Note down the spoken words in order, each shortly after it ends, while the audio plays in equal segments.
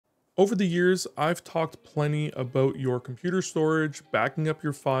Over the years, I've talked plenty about your computer storage, backing up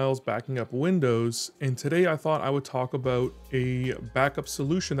your files, backing up Windows, and today I thought I would talk about a backup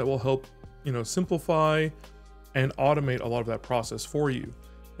solution that will help, simplify and automate a lot of that process for you.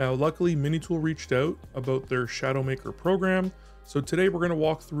 Now, luckily, MiniTool reached out about their ShadowMaker program. So today we're going to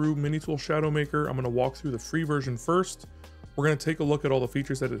walk through MiniTool ShadowMaker. I'm going to walk through the free version first. We're going to take a look at all the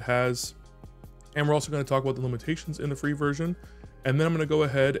features that it has, and we're also going to talk about the limitations in the free version. And then I'm going to go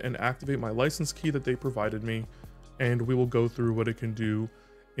ahead and activate my license key that they provided me, and we will go through what it can do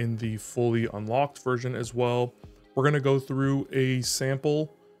in the fully unlocked version as well. We're going to go through a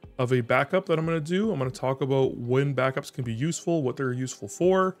sample of a backup that I'm going to do. I'm going to talk about when backups can be useful, what they're useful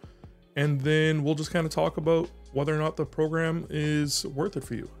for, and then we'll just kind of talk about whether or not the program is worth it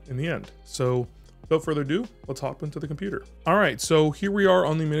for you in the end. So without further ado, let's hop into the computer. All right, so here we are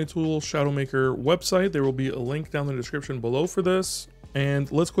on the MiniTool ShadowMaker website. There will be a link down in the description below for this. And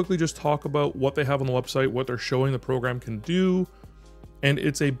let's quickly just talk about what they have on the website, what they're showing the program can do. And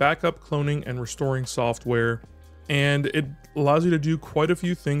it's a backup, cloning, and restoring software. And it allows you to do quite a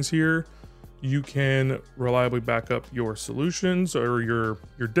few things here. You can reliably back up your solutions or your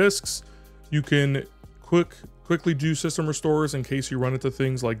disks. You can quickly do system restores in case you run into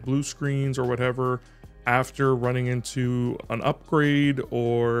things like blue screens or whatever after running into an upgrade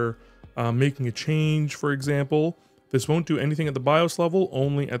or making a change, for example. This won't do anything at the BIOS level,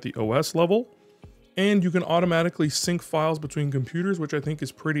 only at the OS level. And you can automatically sync files between computers, which I think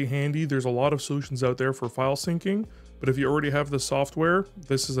is pretty handy. There's a lot of solutions out there for file syncing, but if you already have the software,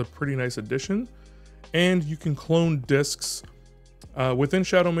 this is a pretty nice addition. And you can clone disks within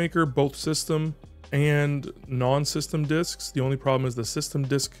ShadowMaker, both system and non-system disks. The only problem is the system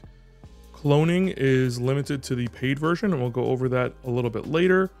disk cloning is limited to the paid version, and we'll go over that a little bit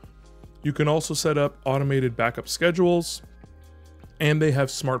later. You can also set up automated backup schedules, and they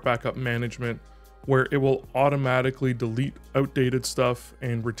have smart backup management where it will automatically delete outdated stuff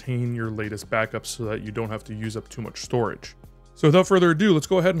and retain your latest backups so that you don't have to use up too much storage. So without further ado, let's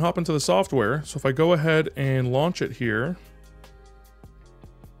go ahead and hop into the software. So if I go ahead and launch it here,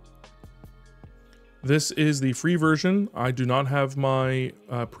 this is the free version. I do not have my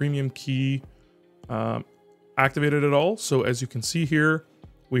premium key activated at all. So as you can see here,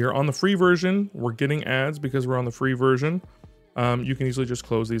 we are on the free version. We're getting ads because we're on the free version. You can easily just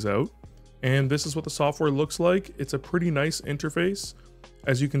close these out. And this is what the software looks like. It's a pretty nice interface.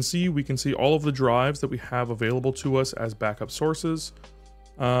 As you can see, we can see all of the drives that we have available to us as backup sources.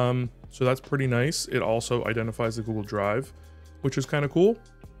 So that's pretty nice. It also identifies the Google Drive, which is kind of cool.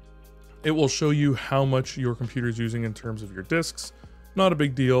 It will show you how much your computer is using in terms of your disks. Not a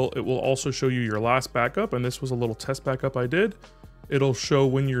big deal. It will also show you your last backup, and this was a little test backup I did. It'll show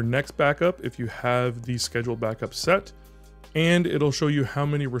when your next backup, if you have the scheduled backup set, and it'll show you how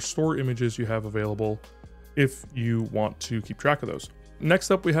many restore images you have available if you want to keep track of those.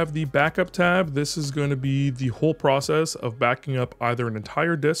 Next up, we have the backup tab. This is going to be the whole process of backing up either an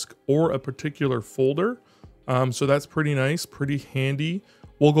entire disk or a particular folder. So that's pretty nice, pretty handy.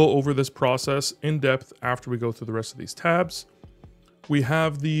 We'll go over this process in depth after we go through the rest of these tabs. We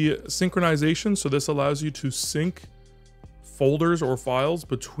have the synchronization. So this allows you to sync folders or files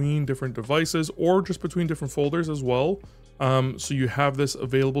between different devices or just between different folders as well. So you have this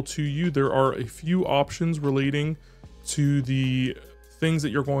available to you. There are a few options relating to the things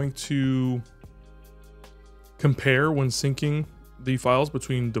that you're going to compare when syncing the files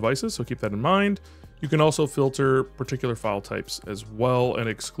between devices. So keep that in mind. You can also filter particular file types as well and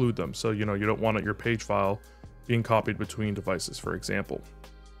exclude them. So, you don't want your page file being copied between devices, for example.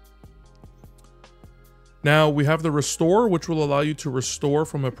 Now we have the restore, which will allow you to restore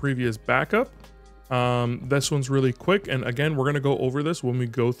from a previous backup. This one's really quick. And again, we're going to go over this when we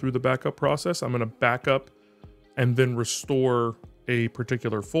go through the backup process. I'm going to back up and then restore a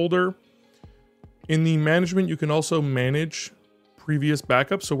particular folder. In the management, you can also manage previous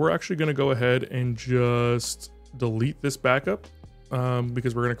backups. So we're actually going to go ahead and just delete this backup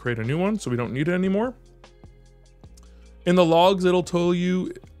because we're going to create a new one. So we don't need it anymore. In the logs, it'll tell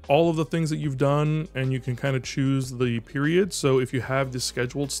you all of the things that you've done, and you can kind of choose the period. So if you have the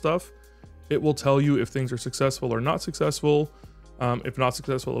scheduled stuff, it will tell you if things are successful or not successful. If not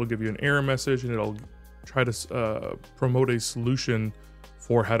successful, it'll give you an error message, and it'll try to promote a solution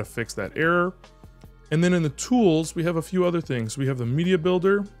for how to fix that error. And then in the tools, we have a few other things. We have the media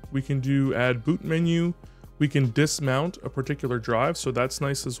builder. We can do add boot menu. We can dismount a particular drive. So that's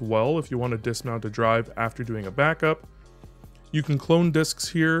nice as well if you want to dismount a drive after doing a backup. You can clone disks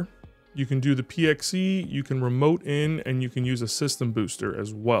here. You can do the PXE, you can remote in, and you can use a system booster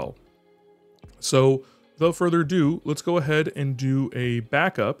as well. So without further ado, let's go ahead and do a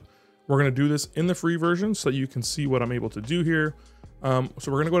backup. We're going to do this in the free version so you can see what I'm able to do here. So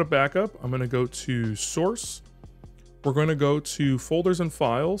we're going to go to backup. I'm going to go to source. We're going to go to folders and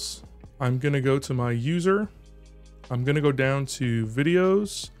files. I'm going to go to my user. I'm going to go down to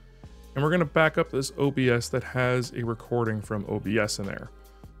videos, and we're going to back up this OBS that has a recording from OBS in there.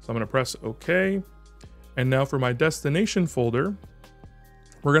 So I'm going to press OK. And now for my destination folder,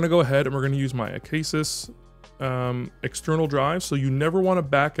 we're going to go ahead and we're going to use my Acasis external drive. So you never want to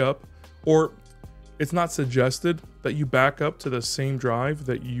back up, or it's not suggested that you back up to the same drive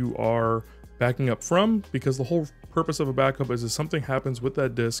that you are backing up from, because the whole purpose of a backup is if something happens with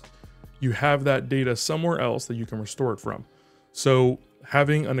that disk, you have that data somewhere else that you can restore it from. So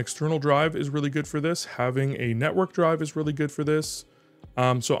having an external drive is really good for this. Having a network drive is really good for this.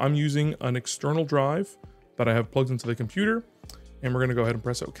 So I'm using an external drive that I have plugged into the computer, and we're going to go ahead and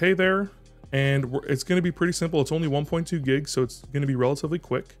press OK there. And it's going to be pretty simple. It's only 1.2 gigs, so it's going to be relatively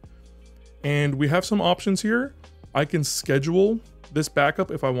quick. And we have some options here. I can schedule this backup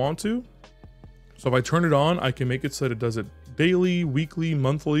if I want to. So if I turn it on, I can make it so that it does it daily, weekly,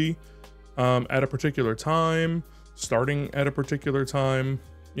 monthly, at a particular time, starting at a particular time,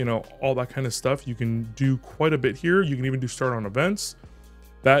 you know, all that kind of stuff. You can do quite a bit here. You can even do start on events.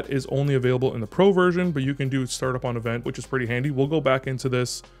 That is only available in the pro version, but you can do startup on event, which is pretty handy. We'll go back into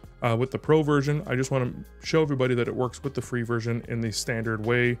this with the pro version. I just want to show everybody that it works with the free version in the standard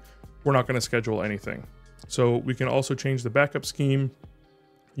way. We're not going to schedule anything. So we can also change the backup scheme.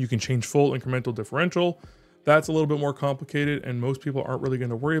 You can change full incremental differential. That's a little bit more complicated, and most people aren't really going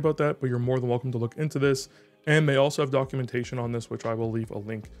to worry about that, but you're more than welcome to look into this. And they also have documentation on this, which I will leave a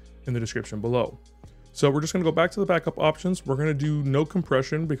link in the description below. So we're just going to go back to the backup options. We're going to do no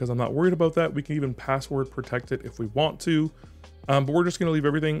compression because I'm not worried about that. We can even password protect it if we want to, but we're just going to leave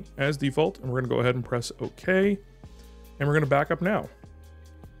everything as default, and we're going to go ahead and press OK, and we're going to back up now.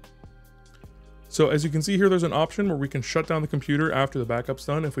 So as you can see here, there's an option where we can shut down the computer after the backup's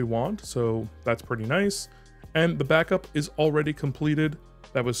done if we want. So that's pretty nice. And the backup is already completed.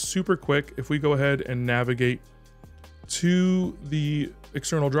 That was super quick. If we go ahead and navigate to the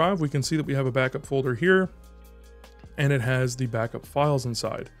external drive, we can see that we have a backup folder here, and it has the backup files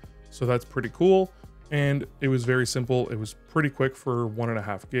inside. So that's pretty cool. And it was very simple. It was pretty quick for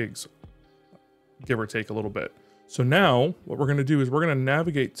 1.5 gigs, give or take a little bit. So now what we're going to do is we're going to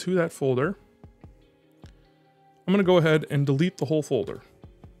navigate to that folder. I'm going to go ahead and delete the whole folder.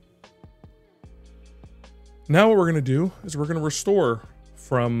 Now what we're going to do is we're going to restore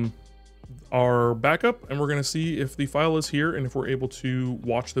from our backup, and we're going to see if the file is here and if we're able to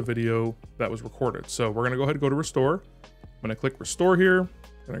watch the video that was recorded. So we're going to go ahead and go to restore. I'm going to click restore here.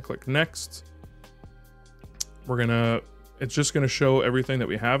 I'm going to click next. It's just going to show everything that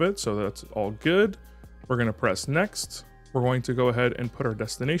we have it. So that's all good. We're going to press next. We're going to go ahead and put our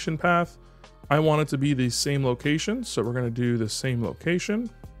destination path. I want it to be the same location. So we're going to do the same location.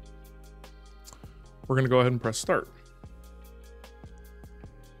 We're going to go ahead and press start.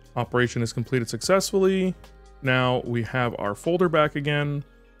 Operation is completed successfully. Now we have our folder back again.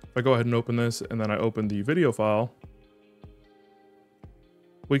 If I go ahead and open this and then I open the video file,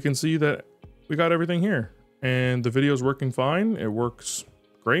 we can see that we got everything here and the video is working fine. It works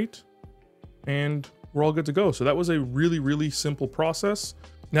great and we're all good to go. So that was a really, really simple process.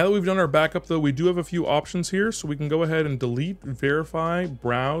 Now that we've done our backup though, we do have a few options here. So we can go ahead and delete, verify,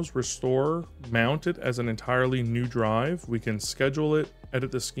 browse, restore, mount it as an entirely new drive. We can schedule it, edit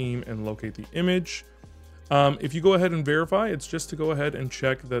the scheme, and locate the image. If you go ahead and verify, it's just to go ahead and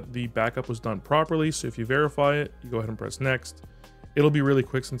check that the backup was done properly. So if you verify it, you go ahead and press next. It'll be really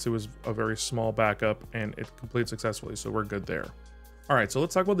quick since it was a very small backup and it completed successfully. So we're good there. All right, so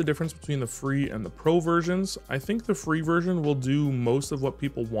let's talk about the difference between the free and the pro versions. I think the free version will do most of what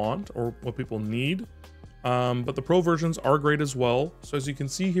people want or what people need, but the pro versions are great as well. So as you can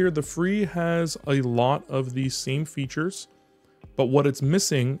see here, the free has a lot of these same features, but what it's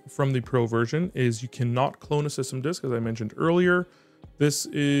missing from the pro version is you cannot clone a system disk, as I mentioned earlier. This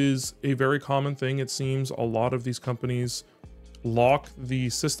is a very common thing. It seems a lot of these companies lock the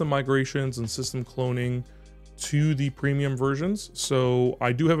system migrations and system cloning to the premium versions. So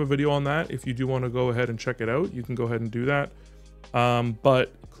I do have a video on that. If you do want to go ahead and check it out, you can go ahead and do that.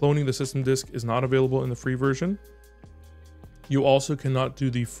 But cloning the system disk is not available in the free version. You also cannot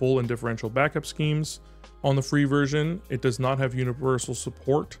do the full and differential backup schemes on the free version. It does not have universal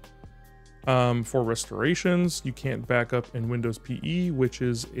support for restorations. You can't back up in Windows PE, which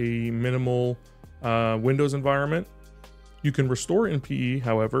is a minimal Windows environment. You can restore in PE,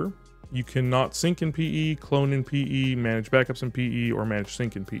 however. You cannot sync in PE, clone in PE, manage backups in PE, or manage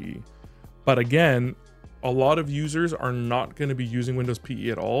sync in PE. But again, a lot of users are not going to be using Windows PE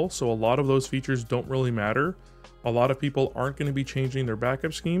at all, so a lot of those features don't really matter. A lot of people aren't going to be changing their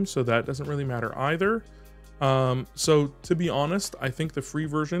backup scheme, so that doesn't really matter either. So to be honest, I think the free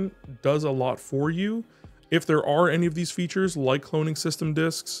version does a lot for you. If there are any of these features like cloning system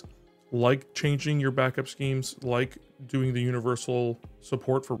disks, like changing your backup schemes, like doing the universal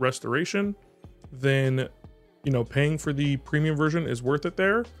support for restoration, then, you know, paying for the premium version is worth it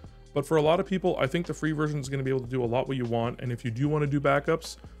there. But for a lot of people, I think the free version is going to be able to do a lot what you want. And if you do want to do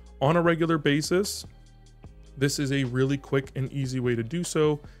backups on a regular basis, this is a really quick and easy way to do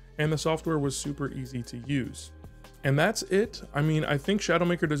so. And the software was super easy to use. And that's it. I mean, I think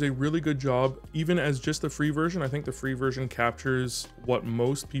ShadowMaker does a really good job, even as just the free version. I think the free version captures what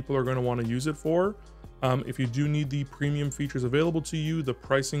most people are going to want to use it for. If you do need the premium features available to you, the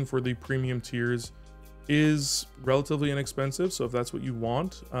pricing for the premium tiers is relatively inexpensive. So if that's what you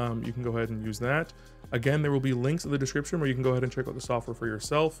want, you can go ahead and use that. Again, there will be links in the description where you can go ahead and check out the software for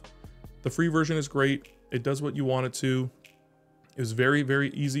yourself. The free version is great. It does what you want it to. It was very, very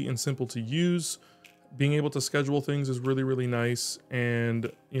easy and simple to use. Being able to schedule things is really, really nice. And,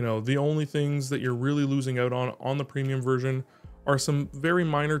 you know, the only things that you're really losing out on the premium version are some very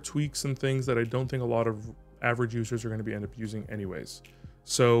minor tweaks and things that I don't think a lot of average users are going to be end up using anyways.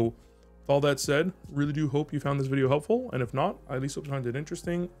 So with all that said, really do hope you found this video helpful. And if not, I at least hope you found it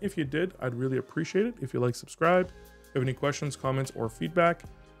interesting. If you did, I'd really appreciate it if you like, subscribe. If you have any questions, comments, or feedback,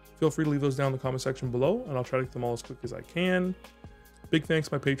 feel free to leave those down in the comment section below, and I'll try to get them all as quick as I can. Big thanks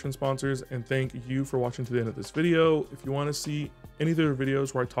to my Patreon sponsors, and thank you for watching to the end of this video. If you want to see any of their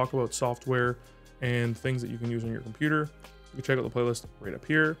videos where I talk about software and things that you can use on your computer, you can check out the playlist right up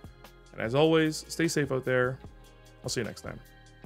here. And as always, stay safe out there. I'll see you next time.